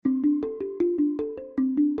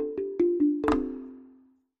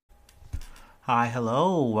Hi,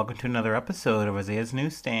 hello. Welcome to another episode of Isaiah's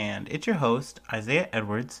Newsstand. It's your host, Isaiah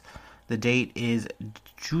Edwards. The date is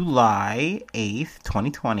July 8th,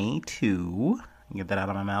 2022. Get that out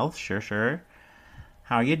of my mouth. Sure.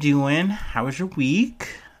 How are you doing? How was your week?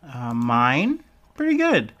 Mine, pretty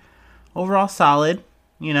good. Overall, solid,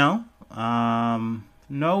 you know.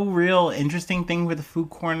 No real interesting thing with the food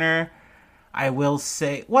corner. I will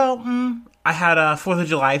say, I had a 4th of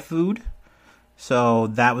July food. So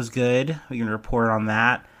that was good. We can report on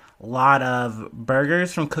that. A lot of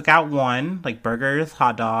burgers from Cookout One, like burgers,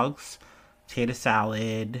 hot dogs, potato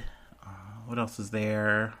salad. What else is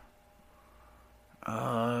there?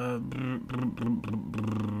 I'm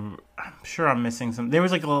sure I'm missing some. There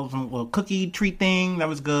was like some little cookie treat thing that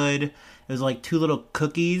was good. It was like two little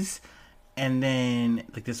cookies, and then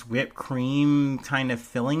like this whipped cream kind of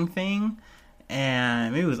filling thing,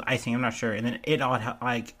 and maybe it was icing. I'm not sure. And then it all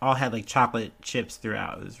had like chocolate chips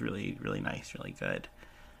throughout. It was really nice, really good.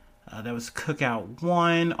 That was Cookout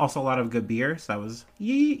One. Also a lot of good beer. So that was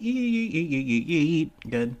good.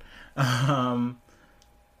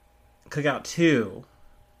 Cookout Two,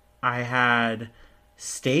 I had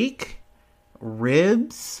steak,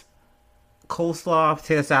 ribs, coleslaw,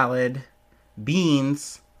 potato salad,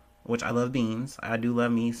 beans, which I love beans. I do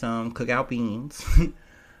love me some Cookout beans.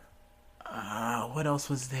 What else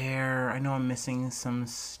was there? I know I'm missing some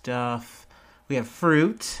stuff. We have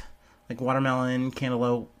fruit, like watermelon,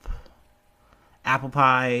 cantaloupe, apple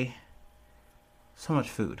pie. So much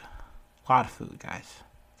food. A lot of food, guys.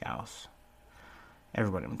 Gals.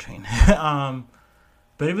 Everybody in between.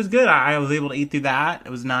 But it was good. I was able to eat through that. It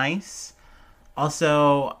was nice.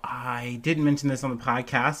 Also, I didn't mention this on the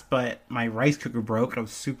podcast, but my rice cooker broke. I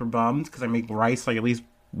was super bummed because I make rice like at least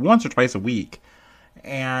once or twice a week.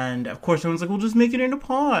 And of course, everyone's like, "Well, just make it in a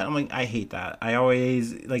pot." I'm like, I hate that. I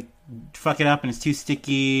always like fuck it up, and it's too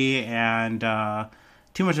sticky and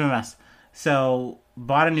too much of a mess. So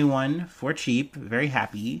bought a new one for cheap. Very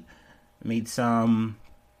happy. Made some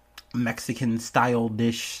Mexican style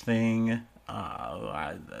dish thing.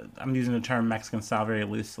 I'm using the term Mexican style very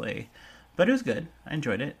loosely, but it was good. I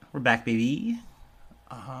enjoyed it. We're back, baby.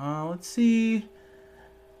 Let's see.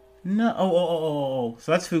 No, oh.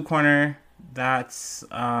 So that's Food Corner. That's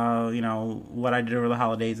what I did over the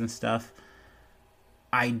holidays and stuff.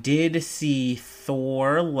 I did see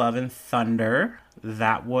Thor: Love and Thunder.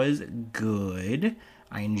 That was good.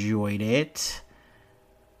 I enjoyed it.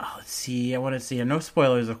 Let's see. I want to see. No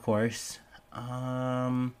spoilers, of course.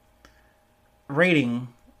 Rating,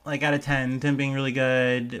 like out of 10. 10 being really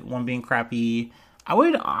good, 1 being crappy.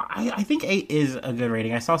 I think 8 is a good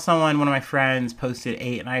rating. I saw one of my friends posted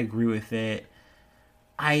 8, and I agree with it.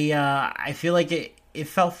 I feel like it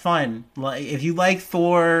felt fun. Like if you like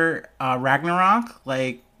Thor Ragnarok,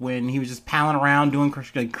 like when he was just palling around doing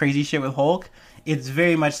like crazy shit with Hulk, it's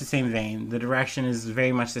very much the same vein. The direction is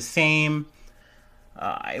very much the same.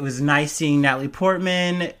 It was nice seeing Natalie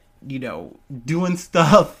Portman, doing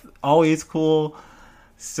stuff. Always cool.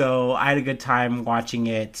 So I had a good time watching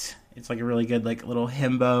it. It's like a really good, like, little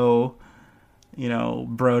himbo,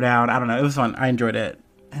 bro down. I don't know. It was fun. I enjoyed it.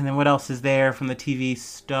 And then what else is there from the TV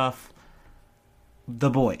stuff? The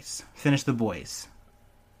Boys. Finished The Boys.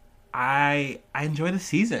 I enjoyed the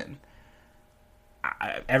season.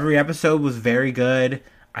 Every episode was very good.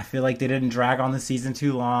 I feel like they didn't drag on the season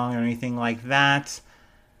too long or anything like that.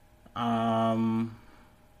 I don't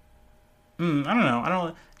know.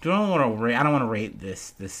 I don't want to rate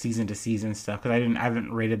this season to season stuff because I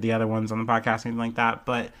haven't rated the other ones on the podcast or anything like that.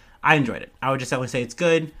 But I enjoyed it. I would just definitely say it's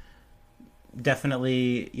good.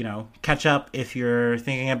 Definitely, catch up if you're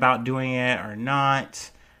thinking about doing it or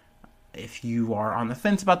not. If you are on the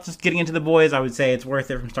fence about just getting into The Boys, I would say it's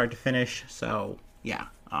worth it from start to finish. So yeah,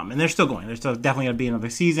 and they're still going. There's still definitely going to be another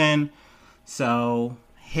season. So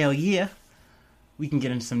hell yeah. We can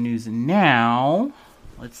get into some news now.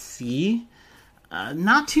 Let's see.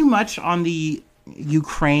 Not too much on the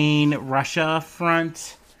Ukraine-Russia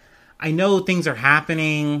front. I know things are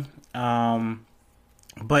happening,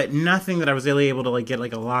 but nothing that I was really able to get a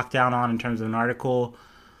lockdown on in terms of an article.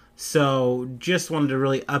 So just wanted to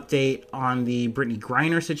really update on the Brittany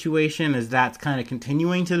Griner situation as that's kind of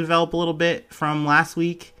continuing to develop a little bit from last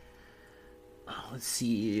week. Let's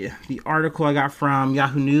see. The article I got from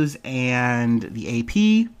Yahoo News and the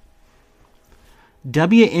AP.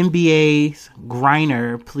 WNBA's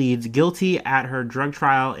Griner pleads guilty at her drug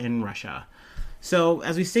trial in Russia. So,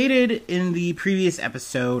 as we stated in a previous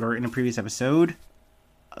episode, Brittany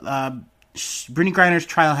Griner's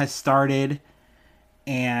trial has started,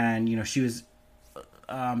 and, she was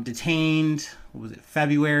detained,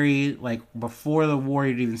 February, before the war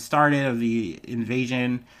had even started of the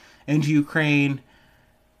invasion. into Ukraine.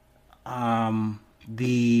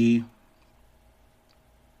 She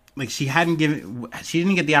didn't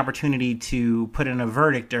get the opportunity to put in a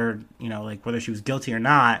verdict or, like whether she was guilty or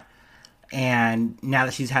not. And now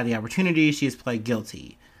that she's had the opportunity, she has pled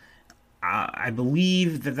guilty. I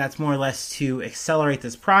believe that that's more or less to accelerate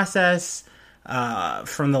this process.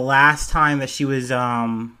 From the last time that she was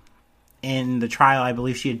in the trial, I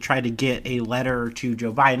believe she had tried to get a letter to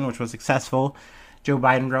Joe Biden, which was successful. Joe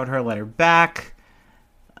Biden wrote her a letter back.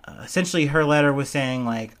 Essentially, her letter was saying,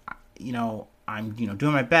 like, I'm,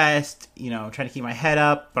 doing my best, trying to keep my head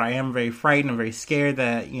up, but I am very frightened. I'm very scared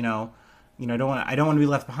that, I don't want to be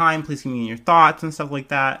left behind. Please keep me in your thoughts and stuff like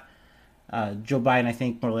that. Joe Biden, I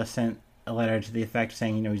think, more or less sent a letter to the effect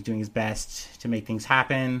saying, he's doing his best to make things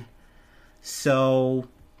happen. So,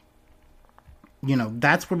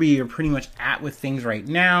 that's where we are pretty much at with things right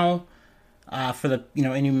now. For the,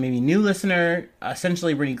 any maybe new listener,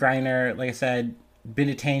 essentially Brittney Griner, like I said, been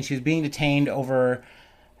detained. She was being detained over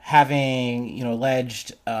having,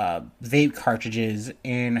 alleged vape cartridges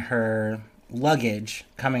in her luggage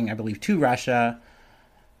coming, I believe, to Russia.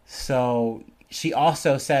 So she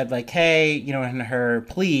also said, like, hey, in her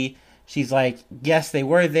plea, she's like, yes, they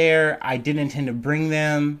were there. I didn't intend to bring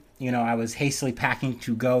them. I was hastily packing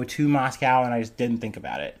to go to Moscow, and I just didn't think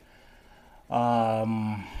about it.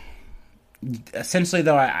 Essentially,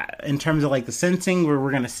 though, in terms of, like, the sentencing,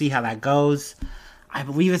 we're going to see how that goes. I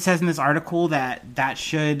believe it says in this article that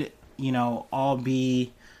should, all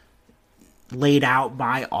be laid out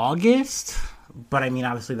by August. But, I mean,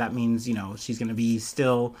 obviously that means, she's going to be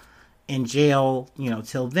still in jail,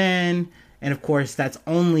 till then. And, of course, that's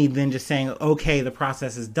only then just saying, okay, the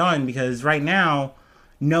process is done. Because right now,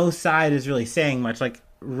 no side is really saying much. Like,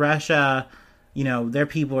 Russia, their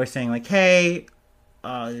people are saying, like, hey,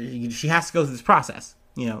 she has to go through this process.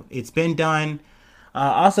 It's been done.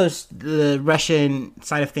 Also, the Russian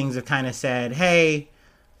side of things have kind of said, hey,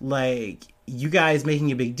 like, you guys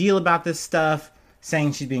making a big deal about this stuff,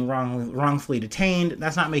 saying she's being wrongfully detained,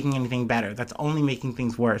 that's not making anything better. That's only making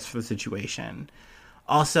things worse for the situation.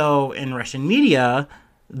 Also, in Russian media,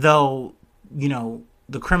 though,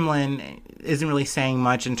 the Kremlin isn't really saying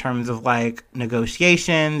much in terms of, like,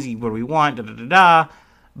 negotiations, what do we want, da-da-da-da,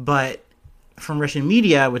 but from Russian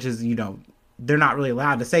media, which is, they're not really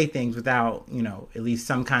allowed to say things without, at least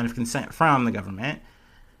some kind of consent from the government.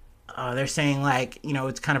 They're saying, like,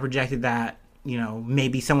 it's kind of projected that,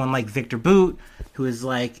 maybe someone like Victor Bout, who is,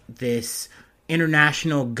 like, this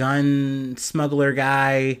international gun smuggler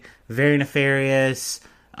guy, very nefarious.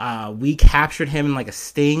 We captured him in, like, a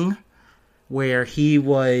sting where he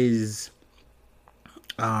was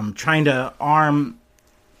trying to arm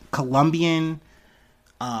Colombian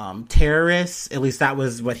terrorists. At least that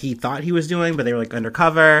was what he thought he was doing, but they were, like,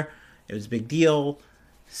 undercover. It was a big deal.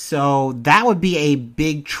 So that would be a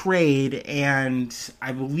big trade, and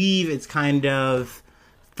I believe it's kind of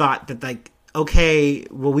thought that, like, okay,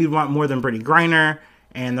 well, we want more than Brittney Griner,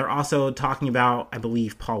 and they're also talking about, I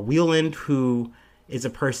believe, Paul Whelan, who is a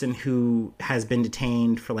person who has been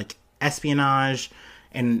detained for, like, espionage,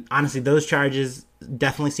 and honestly, those charges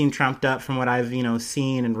definitely seem trumped up from what I've,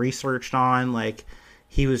 seen and researched on. Like,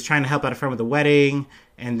 he was trying to help out a friend with a wedding,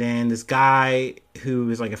 and then this guy who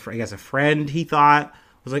was, like, a friend, he thought,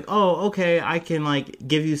 was like, oh, okay, I can, like,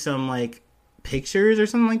 give you some, like, pictures or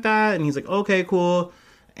something like that. And he's like, okay, cool.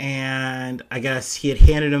 And I guess he had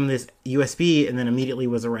handed him this USB and then immediately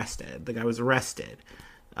was arrested. The guy was arrested.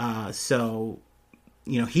 So,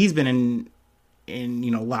 he's been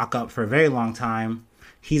in lockup for a very long time.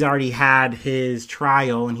 He's already had his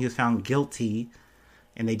trial and he was found guilty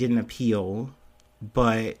and they didn't appeal.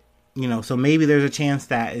 But, so maybe there's a chance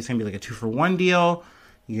that it's going to be like a 2-for-1 deal.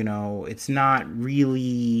 It's not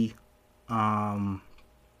really known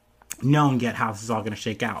yet how this is all going to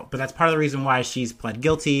shake out. But that's part of the reason why she's pled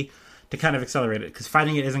guilty, to kind of accelerate it. Because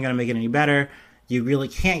fighting it isn't going to make it any better. You really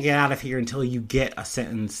can't get out of here until you get a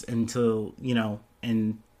sentence, until,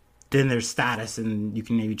 and then there's status and you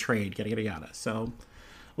can maybe trade, yada, yada. So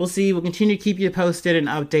we'll see. We'll continue to keep you posted and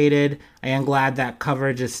updated. I am glad that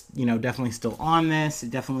coverage is, definitely still on this. It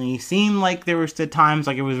definitely seemed like there were still times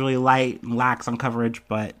like it was really light and lax on coverage,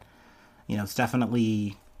 but, it's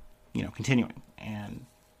definitely, continuing. And,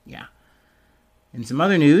 yeah. In some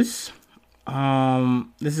other news,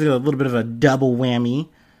 this is a little bit of a double whammy,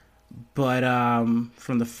 but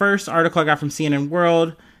from the first article I got from CNN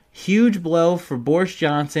World, huge blow for Boris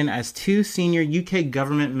Johnson as 2 senior UK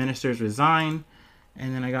government ministers resign.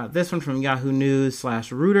 And then I got this one from Yahoo News /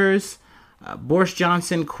 Reuters. Boris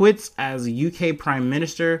Johnson quits as UK Prime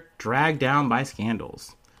Minister, dragged down by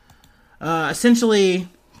scandals. Essentially,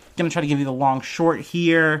 going to try to give you the long short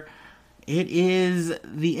here. It is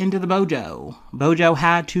the end of the Bojo. Bojo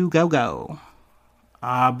had to go.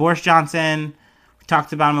 Boris Johnson, we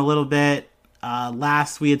talked about him a little bit.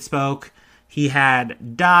 Last we had spoke, he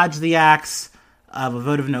had dodged the axe of a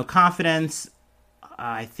vote of no confidence.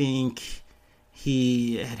 I think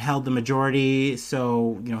he had held the majority,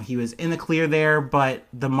 so, he was in the clear there, but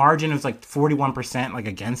the margin was like 41%, like,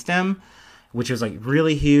 against him, which was, like,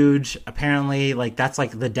 really huge. Apparently, like, that's,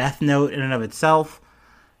 like, the death note in and of itself.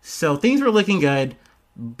 So things were looking good,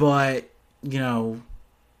 but,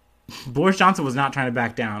 Boris Johnson was not trying to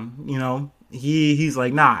back down, He's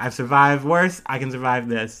like, nah, I've survived worse, I can survive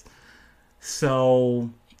this. So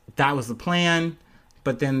that was the plan,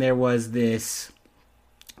 but then there was this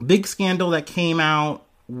big scandal that came out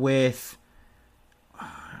with,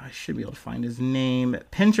 I should be able to find his name.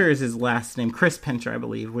 Pincher is his last name, Chris Pincher, I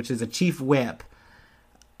believe, which is a chief whip.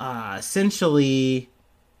 Essentially,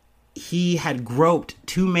 he had groped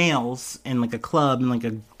two males in like a club, in like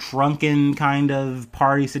a drunken kind of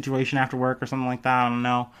party situation after work or something like that, I don't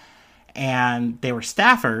know. And they were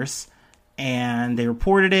staffers, and they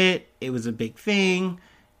reported it. It was a big thing.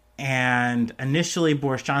 And initially,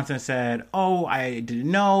 Boris Johnson said, oh, I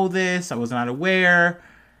didn't know this. I was not aware.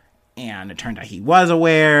 And it turned out he was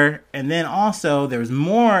aware. And then also, there was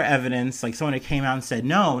more evidence, like someone that came out and said,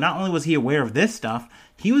 no, not only was he aware of this stuff,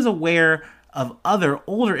 he was aware of other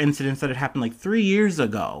older incidents that had happened like 3 years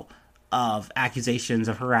ago of accusations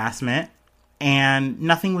of harassment, and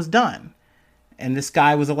nothing was done. And this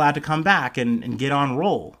guy was allowed to come back and get on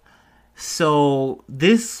roll. So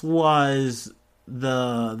this was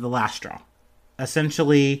the last straw.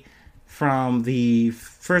 Essentially, from the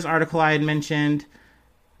first article I had mentioned,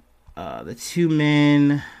 the two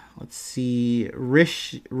men, let's see,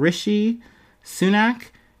 Rishi Sunak,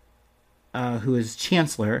 who is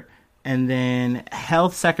chancellor, and then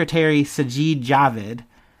Health Secretary Sajid Javid,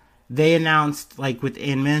 they announced, like,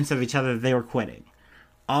 within minutes of each other that they were quitting.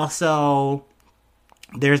 Also,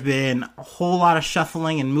 there's been a whole lot of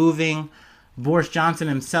shuffling and moving. Boris Johnson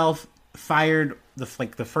himself fired the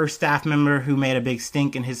first staff member who made a big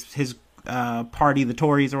stink in his party, the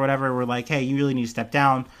Tories or whatever. Were like, hey, you really need to step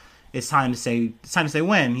down. It's time to say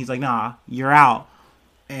when. He's like, nah, you're out.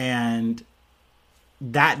 And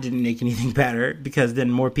that didn't make anything better, because then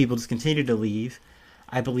more people just continued to leave.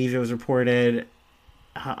 I believe it was reported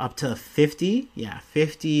up to 50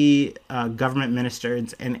 government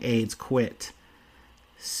ministers and aides quit.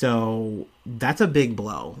 So that's a big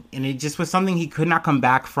blow. And it just was something he could not come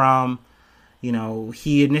back from.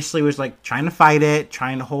 He initially was like trying to fight it,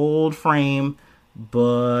 trying to hold frame,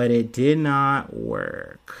 but it did not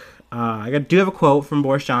work. I do have a quote from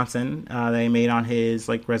Boris Johnson that he made on his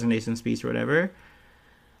like resignation speech or whatever.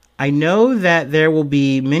 I know that there will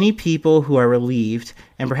be many people who are relieved,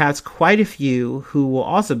 and perhaps quite a few who will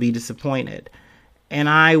also be disappointed. And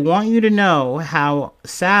I want you to know how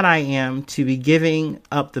sad I am to be giving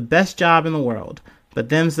up the best job in the world. But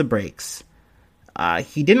them's the breaks.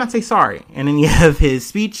 He did not say sorry in any of his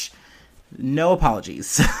speech. No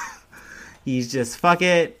apologies. He's just, fuck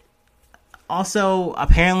it. Also,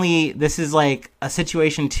 apparently, this is like a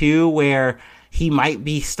situation, too, where he might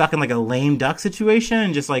be stuck in like a lame duck situation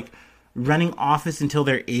and just like running office until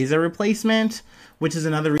there is a replacement, which is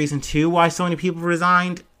another reason, too, why so many people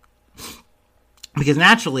resigned. Because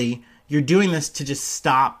naturally, you're doing this to just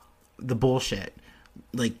stop the bullshit.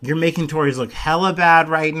 Like, you're making Tories look hella bad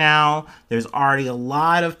right now. There's already a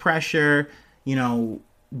lot of pressure.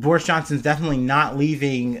 Boris Johnson's definitely not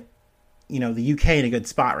leaving, the UK in a good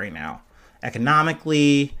spot right now.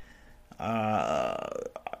 Economically,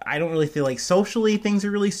 I don't really feel like socially things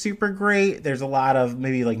are really super great. There's a lot of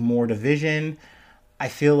maybe like more division. I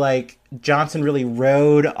feel like Johnson really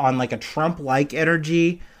rode on like a Trump-like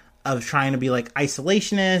energy of trying to be like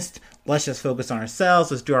isolationist. Let's just focus on ourselves.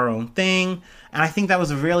 Let's do our own thing. And I think that was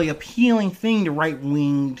a really appealing thing to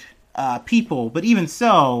right-winged people. But even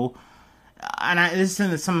so, and this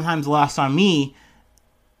is sometimes lost on me,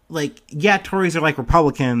 like, yeah, Tories are like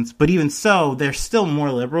Republicans, but even so, they're still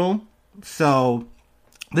more liberal. So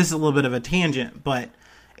this is a little bit of a tangent, but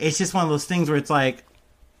it's just one of those things where it's like,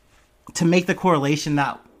 to make the correlation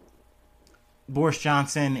that Boris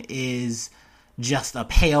Johnson is just a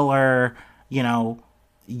paler,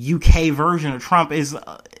 UK version of Trump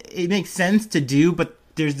it makes sense to do, but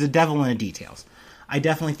there's the devil in the details. I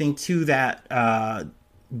definitely think, too, that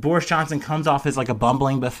Boris Johnson comes off as like a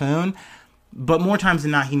bumbling buffoon, but more times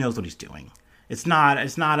than not, he knows what he's doing. It's not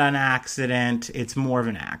an accident. It's more of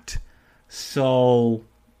an act. So,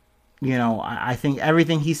 I think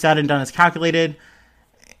everything he said and done is calculated.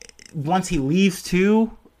 Once he leaves,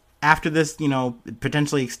 too, after this,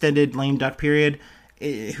 potentially extended lame duck period,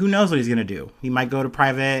 who knows what he's going to do? He might go to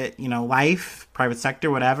private, life, private sector,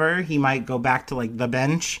 whatever. He might go back to like the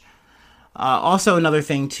bench. Also, another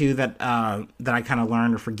thing too that I kind of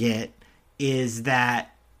learned or forget is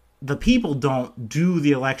that the people don't do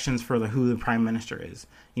the elections for who the prime minister is.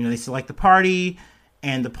 They select the party,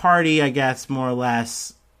 and the party, I guess, more or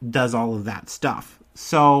less does all of that stuff.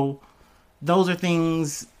 So those are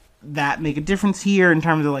things that make a difference here in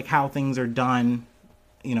terms of like how things are done,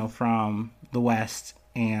 from the West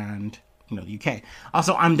and, the UK.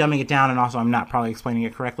 Also, I'm dumbing it down, and also I'm not probably explaining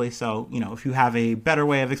it correctly. So, if you have a better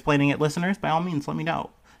way of explaining it, listeners, by all means, let me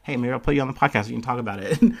know. Hey, maybe I'll put you on the podcast so you can talk about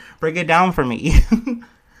it. Break it down for me.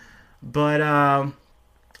 But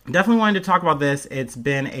definitely wanted to talk about this. It's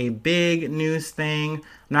been a big news thing. I'm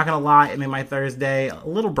not going to lie, it made my Thursday a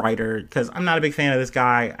little brighter because I'm not a big fan of this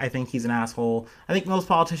guy. I think he's an asshole. I think most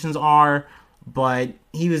politicians are, but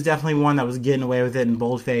he was definitely one that was getting away with it in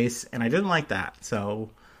boldface, and I didn't like that. So,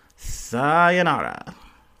 sayonara.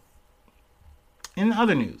 In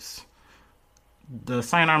other news, the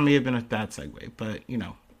sayonara may have been a bad segue, but,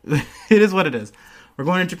 it is what it is. We're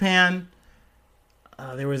going to Japan.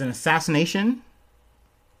 There was an assassination,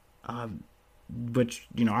 which,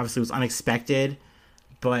 obviously was unexpected.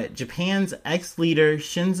 But Japan's ex-leader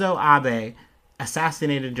Shinzo Abe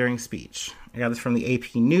assassinated during speech. I got this from the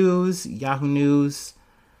AP News, Yahoo News.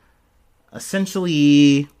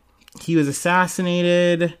 Essentially, he was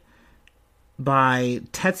assassinated by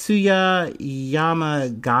Tetsuya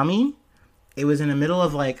Yamagami. It was in the middle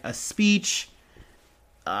of like a speech.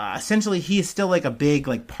 Essentially, he is still like a big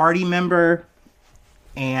like party member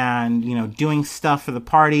and, doing stuff for the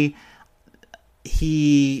party.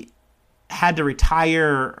 He had to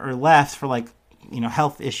retire or left for like,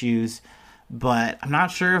 health issues. But I'm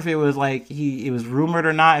not sure if it was like it was rumored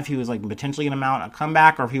or not, if he was like potentially going to mount a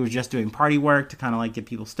comeback or if he was just doing party work to kind of like get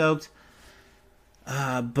people stoked.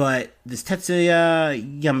 But this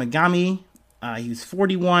Tetsuya Yamagami, he was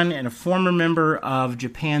 41 and a former member of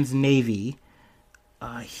Japan's Navy.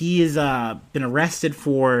 He has been arrested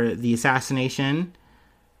for the assassination.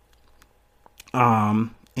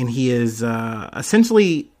 And he is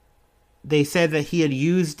essentially, they said that he had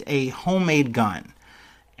used a homemade gun.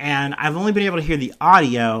 And I've only been able to hear the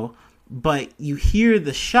audio, but you hear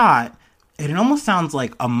the shot, and it almost sounds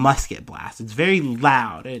like a musket blast. It's very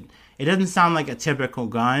loud. It doesn't sound like a typical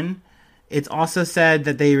gun. It's also said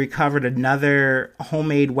that they recovered another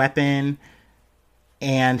homemade weapon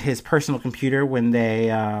and his personal computer when they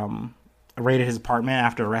raided his apartment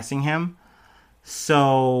after arresting him.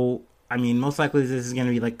 So, most likely this is going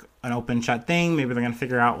to be like an open shut thing. Maybe they're going to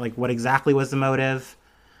figure out like what exactly was the motive.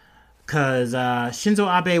 Because Shinzo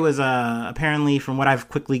Abe was apparently, from what I've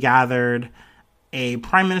quickly gathered, a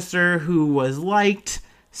prime minister who was liked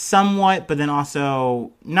somewhat, but then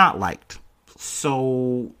also not liked.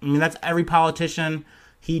 So, that's every politician.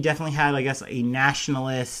 He definitely had, I guess, a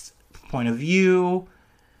nationalist point of view.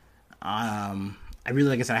 I really,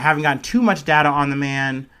 like I said, I haven't gotten too much data on the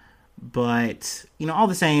man, but, all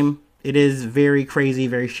the same, it is very crazy,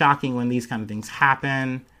 very shocking when these kind of things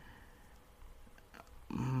happen.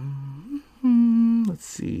 Let's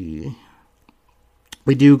see.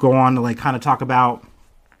 We do go on to like kind of talk about,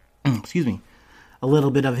 a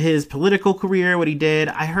little bit of his political career, what he did.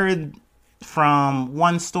 I heard from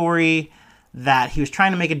one story that he was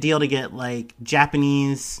trying to make a deal to get like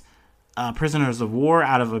Japanese prisoners of war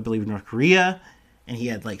out of, I believe, North Korea, and he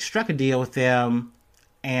had like struck a deal with them.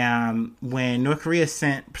 And when North Korea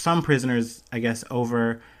sent some prisoners, I guess,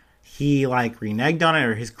 over, he like reneged on it,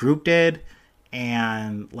 or his group did,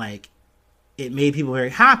 and like it made people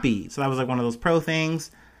very happy. So that was like one of those pro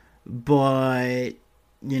things. But,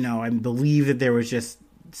 I believe that there was just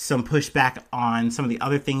some pushback on some of the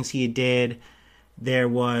other things he did. There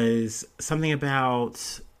was something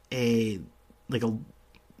about there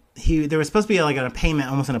was supposed to be like a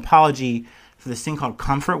payment, almost an apology for this thing called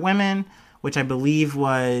Comfort Women, which I believe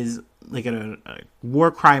was like a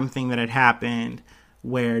war crime thing that had happened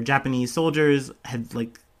where Japanese soldiers had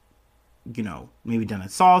like, maybe done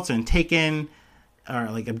assaults and taken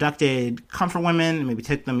or like abducted comfort women and maybe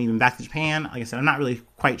took them even back to Japan. Like I said, I'm not really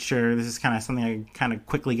quite sure. This is kind of something I kind of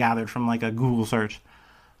quickly gathered from like a Google search.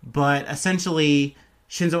 But essentially,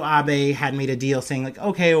 Shinzo Abe had made a deal saying like,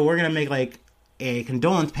 okay, well, we're going to make like a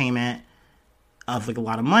condolence payment of like a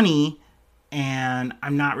lot of money. And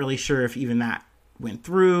I'm not really sure if even that went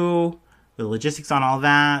through, the logistics on all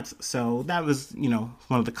that. So that was,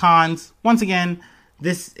 one of the cons. Once again,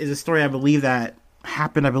 this is a story I believe that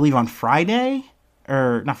happened, on Friday.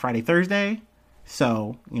 Or not Friday, Thursday.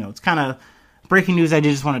 So, it's kind of breaking news I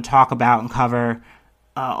just want to talk about and cover.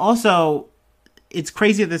 Also, it's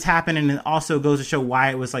crazy that this happened, and it also goes to show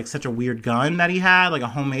why it was like such a weird gun that he had, like a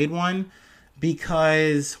homemade one,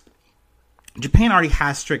 because Japan already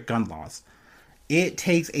has strict gun laws. It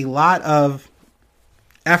takes a lot of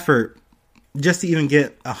effort just to even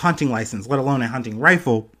get a hunting license, let alone a hunting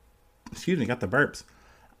rifle. Excuse me, got the burps.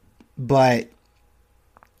 But,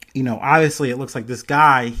 you know, obviously it looks like this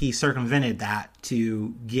guy, he circumvented that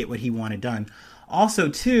to get what he wanted done. Also,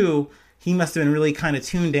 too, he must have been really kind of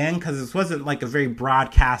tuned in, because this wasn't like a very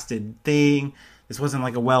broadcasted thing. This wasn't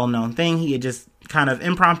like a well-known thing. He had just kind of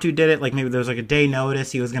impromptu did it. Like maybe there was like a day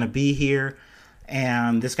notice he was going to be here,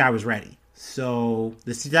 and this guy was ready. So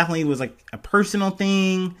this definitely was like a personal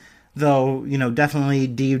thing, though, you know, definitely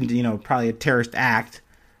deemed, you know, probably a terrorist act.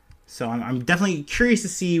 So I'm definitely curious to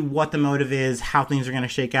see what the motive is, how things are going to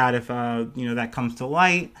shake out if, you know, that comes to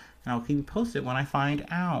light. And I'll keep you posted when I find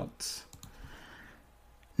out.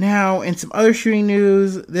 Now, in some other shooting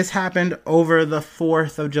news, this happened over the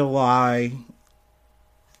 4th of July.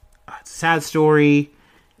 It's a sad story.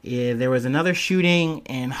 There was another shooting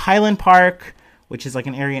in Highland Park, which is like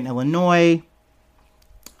an area in Illinois.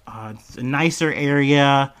 It's a nicer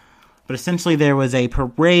area, but essentially there was a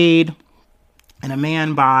parade, and a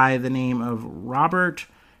man by the name of Robert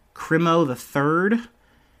Crimo III,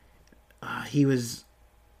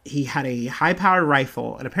 he had a high-powered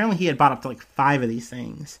rifle, and apparently he had bought up to like 5 of these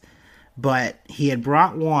things, but he had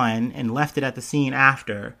brought one and left it at the scene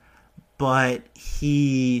after, but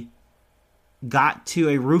he got to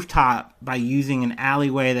a rooftop by using an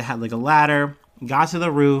alleyway that had like a ladder, got to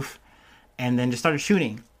the roof, and then just started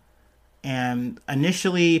shooting. And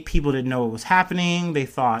initially, people didn't know what was happening. They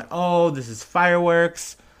thought, oh, this is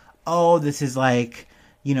fireworks. Oh, this is like,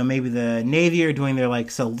 you know, maybe the Navy are doing their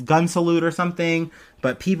like gun salute or something.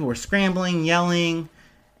 But people were scrambling, yelling,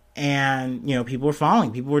 and, you know, people were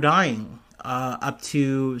falling. People were dying. Up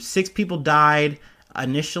to 6 people died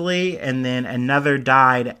initially, and then another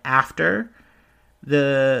died after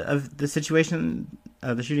the situation,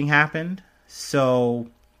 the shooting happened. So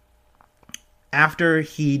after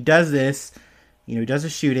he does this, you know, he does a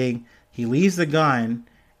shooting, he leaves the gun,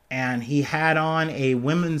 and he had on a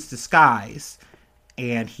women's disguise,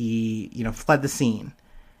 and he, you know, fled the scene.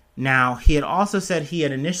 Now, he had also said he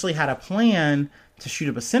had initially had a plan to shoot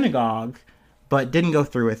up a synagogue, but didn't go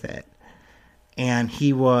through with it. And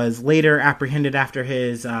he was later apprehended after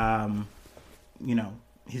his, you know,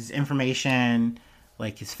 his information,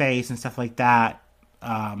 like his face and stuff like that,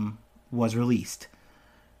 was released.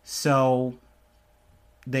 So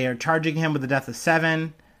they are charging him with the death of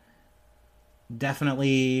 7.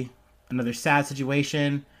 Definitely another sad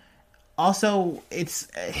situation. Also,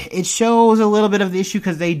 it shows a little bit of the issue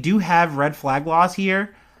because they do have red flag laws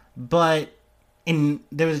here, but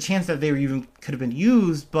there was a chance that they were even could have been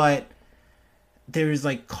used, but there's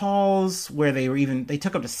like calls where they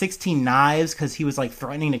took up to 16 knives because he was like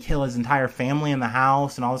threatening to kill his entire family in the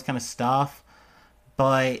house and all this kind of stuff,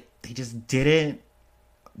 but they just didn't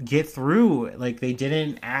get through. Like, they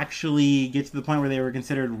didn't actually get to the point where they were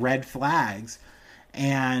considered red flags,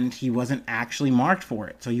 and he wasn't actually marked for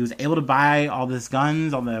it. So he was able to buy all this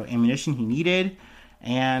guns, all the ammunition he needed,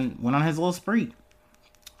 and went on his little spree.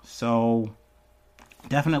 So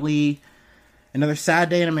definitely another sad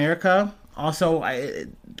day in America. Also,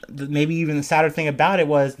 maybe even the sadder thing about it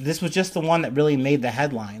was this was just the one that really made the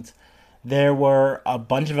headlines. There were a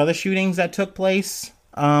bunch of other shootings that took place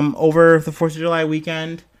over the 4th of July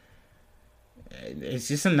weekend. It's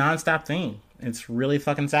just a nonstop thing. It's really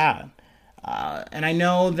fucking sad. And I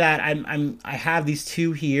know that I have these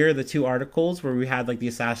 2 here, the 2 articles where we had like the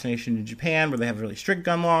assassination in Japan, where they have really strict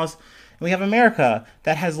gun laws, and we have America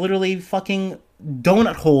that has literally fucking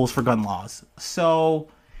donut holes for gun laws. So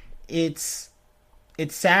it's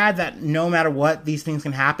sad that no matter what, these things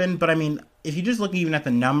can happen. But I mean, if you just look even at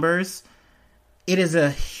the numbers, it is a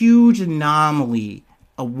huge anomaly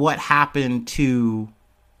of what happened to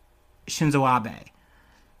Shinzo Abe.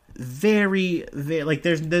 Very, like,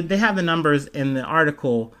 they have the numbers in the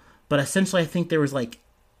article, but essentially I think there was like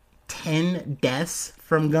 10 deaths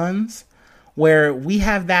from guns, where we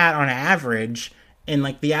have that on average in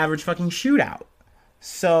like the average fucking shootout.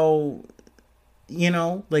 So, you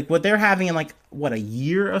know, like what they're having in like, what, a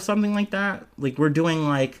year or something like that? Like, we're doing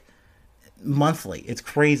like monthly. It's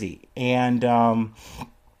crazy. And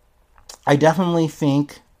I definitely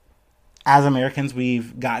think as Americans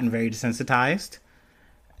we've gotten very desensitized.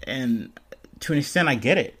 And to an extent, I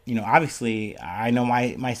get it. You know, obviously, I know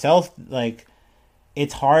myself, like,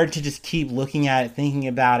 it's hard to just keep looking at it, thinking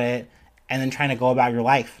about it, and then trying to go about your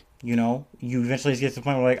life. You know, you eventually just get to the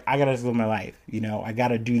point where, like, I gotta just live my life. You know, I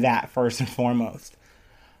gotta do that first and foremost.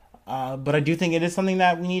 But I do think it is something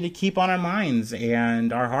that we need to keep on our minds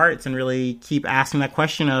and our hearts and really keep asking that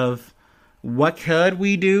question of what could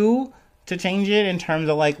we do to change it in terms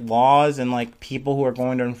of like laws and like people who are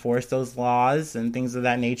going to enforce those laws and things of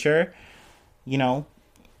that nature. You know,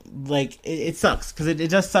 like it sucks because it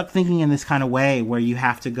does suck thinking in this kind of way where you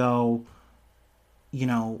have to go, you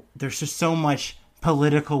know, there's just so much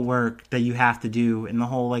political work that you have to do and the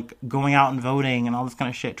whole like going out and voting and all this kind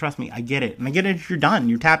of shit. Trust me, I get it. And I get it if you're done,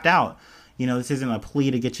 you're tapped out. You know, this isn't a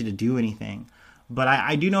plea to get you to do anything. But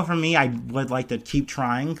I do know for me, I would like to keep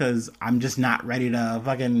trying because I'm just not ready to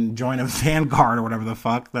fucking join a vanguard or whatever the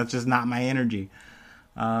fuck. That's just not my energy.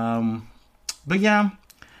 But yeah,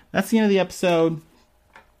 that's the end of the episode.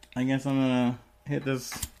 I guess I'm gonna hit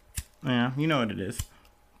this. Yeah, you know what it is.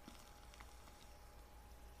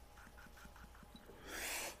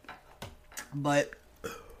 But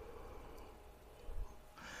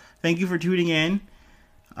thank you for tuning in.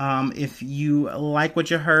 If you like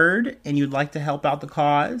what you heard and you'd like to help out the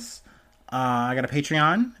cause, I got a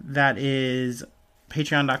Patreon. That is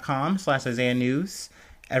patreon.com/Isaiah News.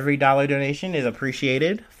 Every dollar donation is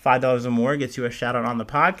appreciated. $5 or more gets you a shout out on the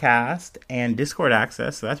podcast and Discord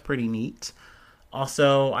access. So that's pretty neat.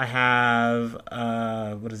 Also, I have,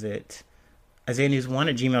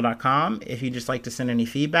 IsaiahNews1@gmail.com. If you just like to send any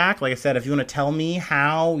feedback, like I said, if you want to tell me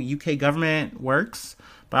how UK government works,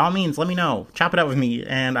 by all means, let me know. Chop it up with me,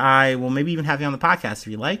 and I will maybe even have you on the podcast if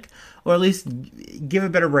you like, or at least give a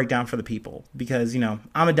better breakdown for the people, because, you know,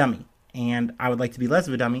 I'm a dummy, and I would like to be less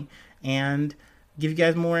of a dummy, and give you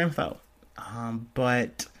guys more info.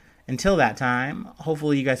 But until that time,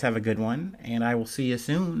 hopefully you guys have a good one, and I will see you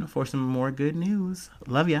soon for some more good news.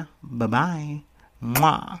 Love ya. Bye-bye.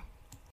 Mwah.